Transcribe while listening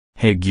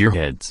Hey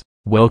gearheads,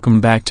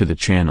 welcome back to the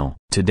channel.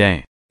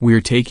 Today,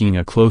 we're taking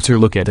a closer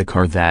look at a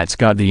car that's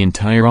got the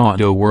entire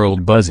auto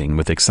world buzzing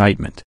with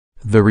excitement.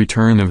 The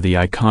return of the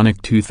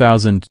iconic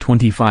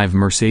 2025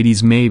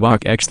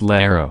 Mercedes-Maybach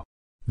Exelero.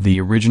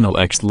 The original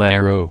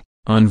Exelero,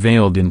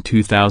 unveiled in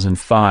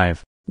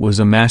 2005, was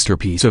a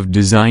masterpiece of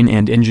design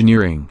and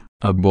engineering,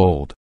 a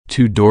bold,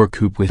 two-door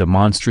coupe with a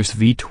monstrous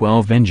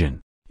V12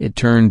 engine. It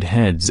turned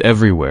heads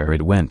everywhere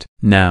it went.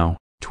 Now,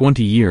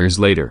 20 years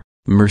later,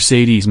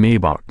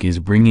 Mercedes-Maybach is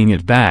bringing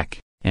it back,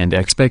 and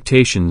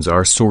expectations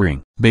are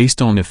soaring. Based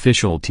on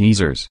official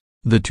teasers,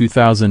 the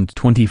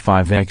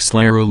 2025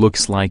 Excelero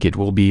looks like it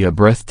will be a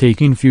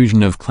breathtaking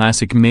fusion of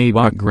classic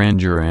Maybach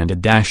grandeur and a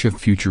dash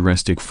of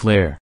futuristic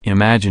flair.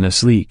 Imagine a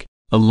sleek,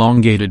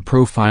 elongated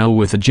profile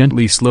with a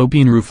gently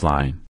sloping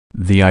roofline.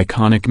 The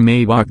iconic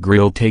Maybach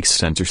grille takes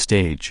center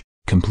stage,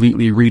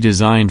 completely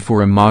redesigned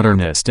for a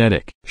modern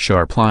aesthetic.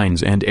 Sharp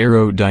lines and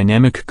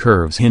aerodynamic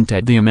curves hint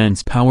at the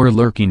immense power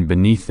lurking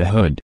beneath the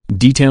hood.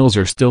 Details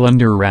are still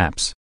under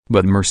wraps,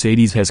 but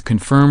Mercedes has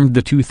confirmed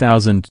the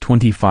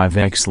 2025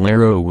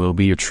 Excelero will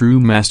be a true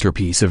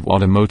masterpiece of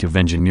automotive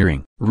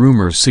engineering.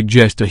 Rumors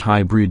suggest a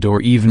hybrid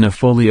or even a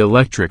fully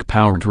electric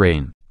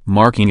powertrain,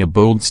 marking a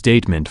bold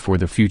statement for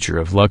the future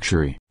of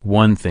luxury.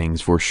 One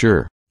thing's for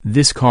sure,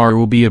 this car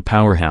will be a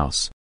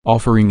powerhouse,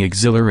 offering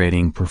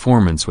exhilarating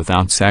performance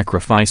without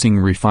sacrificing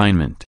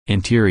refinement.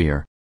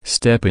 Interior.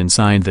 Step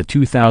inside the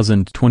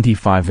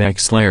 2025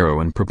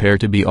 Excelero and prepare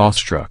to be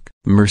awestruck.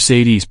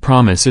 Mercedes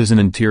promises an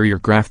interior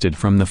crafted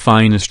from the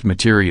finest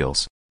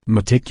materials,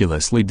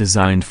 meticulously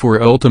designed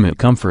for ultimate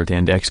comfort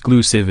and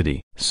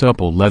exclusivity.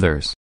 Supple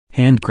leathers,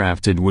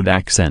 handcrafted wood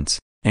accents,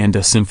 and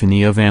a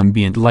symphony of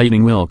ambient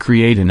lighting will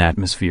create an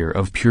atmosphere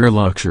of pure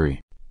luxury.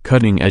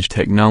 Cutting-edge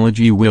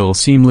technology will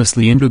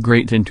seamlessly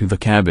integrate into the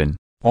cabin,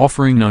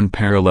 offering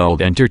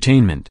unparalleled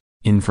entertainment,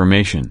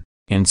 information,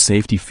 and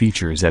safety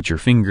features at your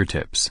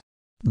fingertips.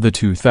 The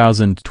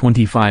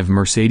 2025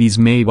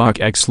 Mercedes-Maybach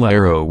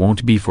Exelero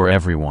won't be for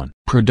everyone.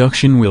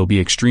 Production will be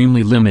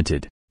extremely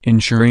limited,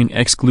 ensuring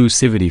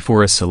exclusivity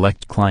for a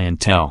select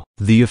clientele.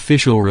 The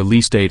official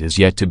release date is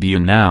yet to be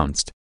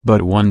announced,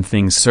 but one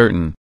thing's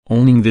certain,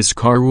 owning this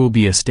car will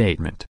be a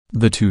statement.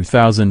 The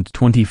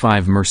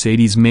 2025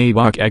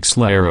 Mercedes-Maybach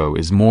Exelero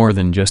is more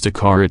than just a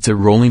car, it's a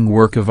rolling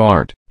work of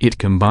art. It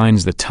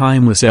combines the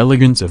timeless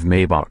elegance of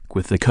Maybach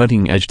with the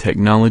cutting-edge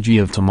technology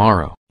of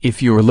tomorrow.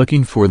 If you're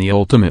looking for the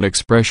ultimate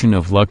expression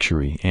of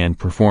luxury and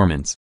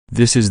performance,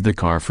 this is the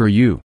car for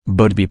you.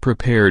 But be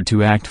prepared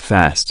to act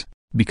fast,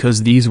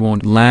 because these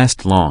won't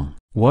last long.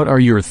 What are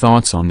your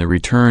thoughts on the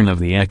return of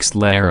the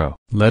Exelero?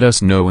 Let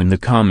us know in the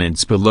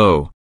comments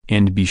below.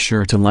 And be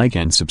sure to like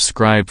and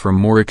subscribe for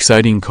more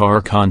exciting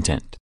car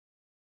content.